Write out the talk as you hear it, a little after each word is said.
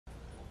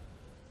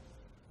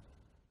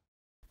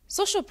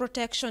Social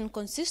protection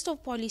consists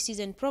of policies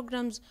and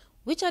programs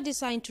which are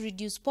designed to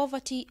reduce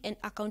poverty and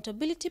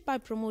accountability by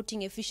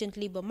promoting efficient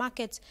labor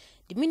markets,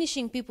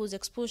 diminishing people's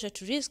exposure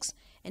to risks,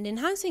 and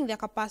enhancing their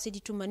capacity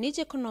to manage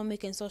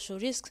economic and social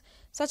risks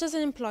such as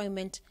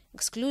unemployment,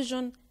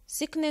 exclusion,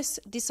 sickness,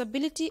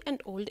 disability,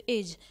 and old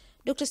age.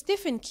 Dr.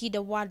 Stephen Kidd,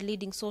 a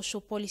world-leading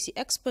social policy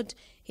expert,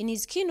 in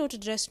his keynote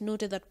address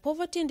noted that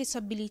poverty and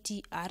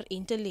disability are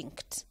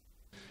interlinked.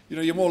 You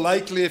know, you're more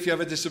likely if you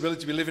have a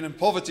disability to be living in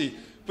poverty,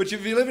 but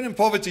if you're living in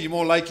poverty, you're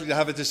more likely to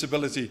have a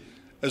disability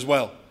as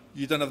well.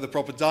 You don't have the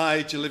proper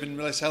diet, you live in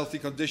less healthy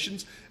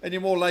conditions, and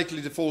you're more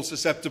likely to fall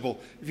susceptible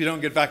if you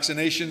don't get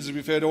vaccinations. As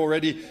we've heard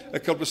already, a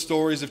couple of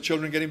stories of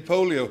children getting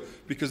polio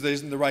because there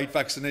isn't the right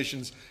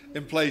vaccinations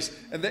in place.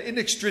 And they're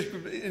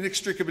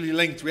inextricably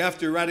linked. We have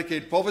to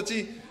eradicate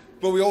poverty,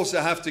 but we also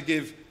have to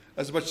give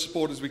as much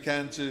support as we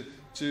can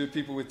to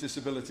people with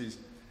disabilities.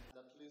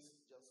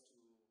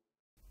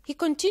 He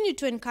continued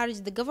to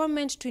encourage the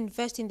government to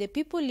invest in the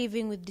people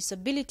living with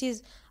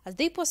disabilities as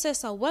they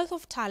possess a wealth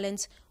of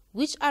talents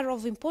which are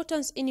of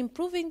importance in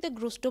improving the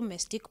gross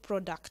domestic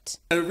product.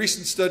 A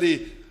recent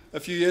study a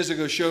few years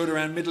ago showed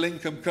around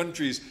middle-income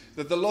countries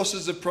that the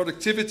losses of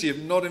productivity of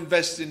not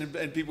investing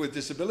in people with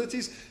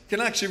disabilities can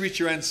actually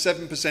reach around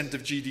 7%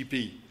 of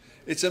GDP.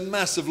 It's a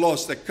massive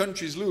loss that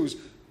countries lose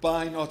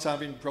by not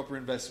having proper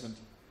investment.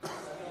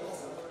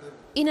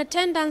 In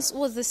attendance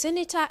was the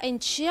Senator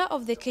and Chair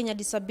of the Kenya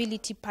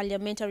Disability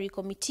Parliamentary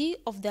Committee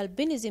of the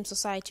Albinism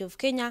Society of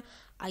Kenya,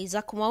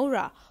 Isaac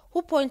Mwaura,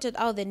 who pointed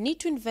out the need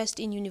to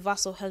invest in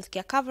universal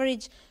healthcare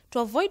coverage to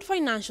avoid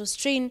financial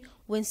strain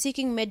when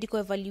seeking medical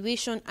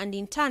evaluation and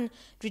in turn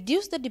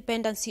reduce the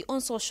dependency on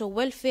social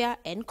welfare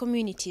and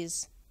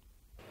communities.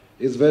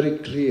 It's very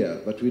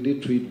clear that we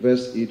need to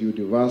invest in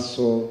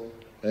universal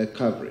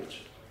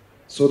coverage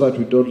so that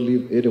we don't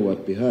leave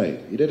anyone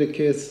behind. In any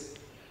case,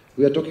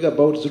 we are talking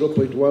about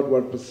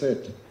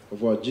 0.11%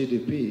 of our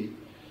GDP,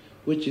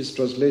 which is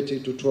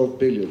translating to 12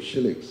 billion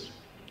shillings.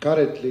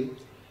 Currently,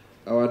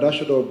 our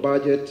national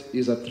budget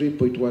is at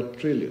 3.1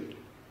 trillion.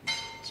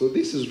 So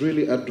this is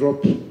really a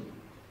drop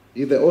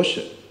in the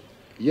ocean,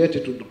 yet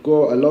it would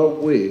go a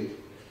long way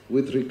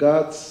with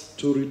regards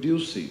to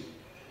reducing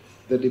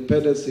the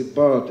dependency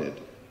burden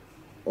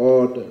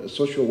on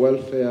social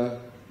welfare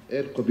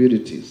and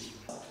communities.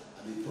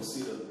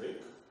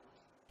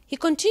 He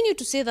continued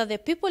to say that the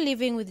people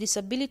living with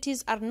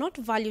disabilities are not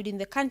valued in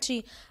the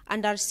country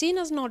and are seen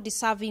as not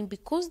deserving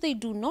because they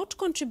do not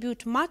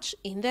contribute much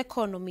in the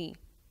economy.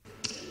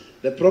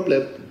 The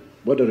problem,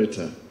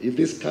 moderator, in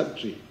this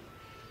country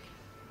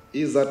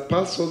is that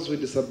persons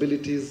with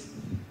disabilities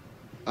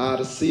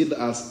are seen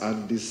as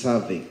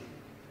undeserving.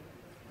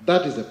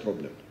 That is the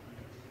problem.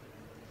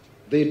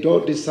 They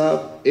don't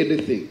deserve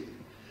anything.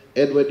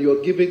 And when you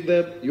are giving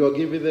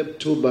them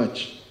too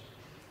much.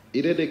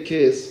 In any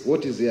case,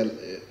 what is their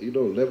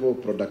level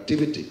of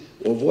productivity?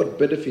 Of what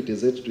benefit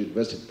is it to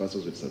invest in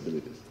persons with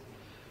disabilities?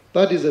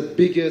 That is the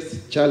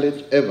biggest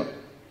challenge ever.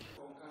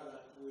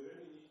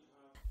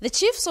 The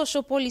Chief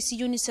Social Policy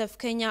UNICEF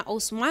Kenya,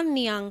 Ousmane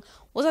Niang,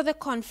 was at the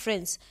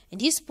conference and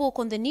he spoke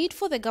on the need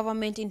for the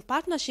government in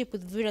partnership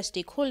with various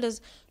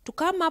stakeholders to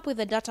come up with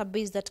a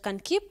database that can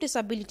keep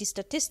disability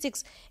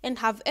statistics and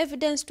have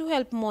evidence to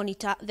help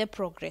monitor the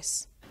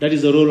progress. That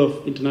is the role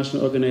of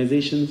international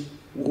organizations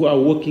who are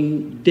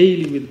working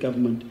daily with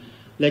government,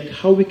 like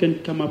how we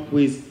can come up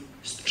with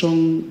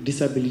strong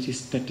disability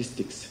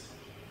statistics.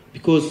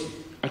 Because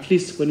at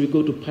least when we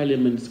go to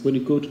parliaments, when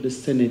we go to the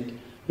Senate,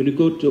 when we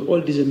go to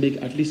all decision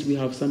makers, at least we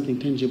have something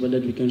tangible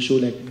that we can show,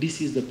 like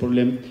this is the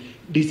problem,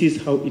 this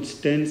is how it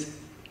stands,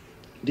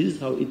 this is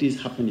how it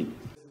is happening.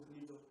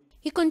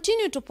 He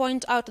continued to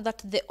point out that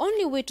the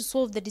only way to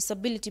solve the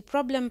disability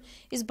problem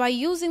is by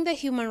using the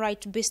human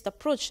right-based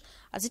approach,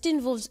 as it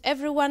involves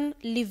everyone,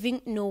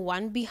 leaving no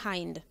one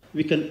behind.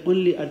 We can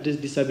only address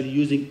disability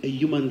using a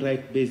human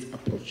right-based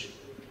approach.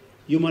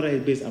 Human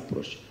right-based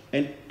approach.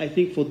 And I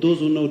think for those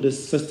who know the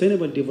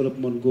Sustainable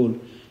Development Goal,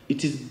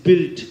 it is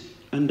built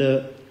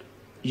under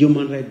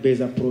human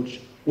right-based approach,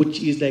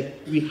 which is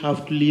like we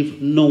have to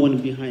leave no one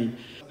behind.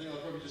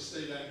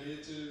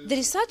 The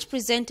research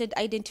presented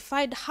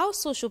identified how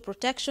social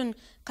protection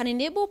can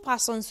enable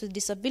persons with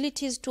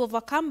disabilities to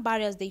overcome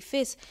barriers they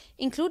face,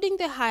 including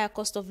the higher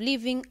cost of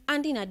living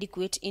and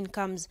inadequate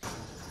incomes.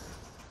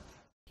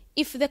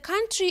 If the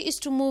country is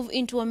to move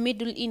into a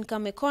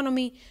middle-income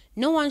economy,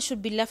 no one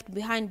should be left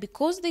behind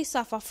because they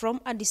suffer from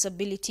a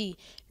disability.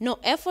 No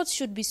efforts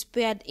should be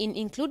spared in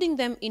including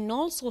them in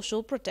all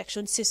social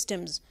protection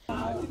systems.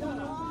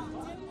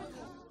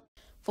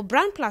 For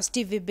Brand Plus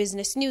TV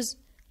Business News,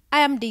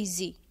 I am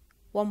Daisy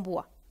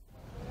Wambua.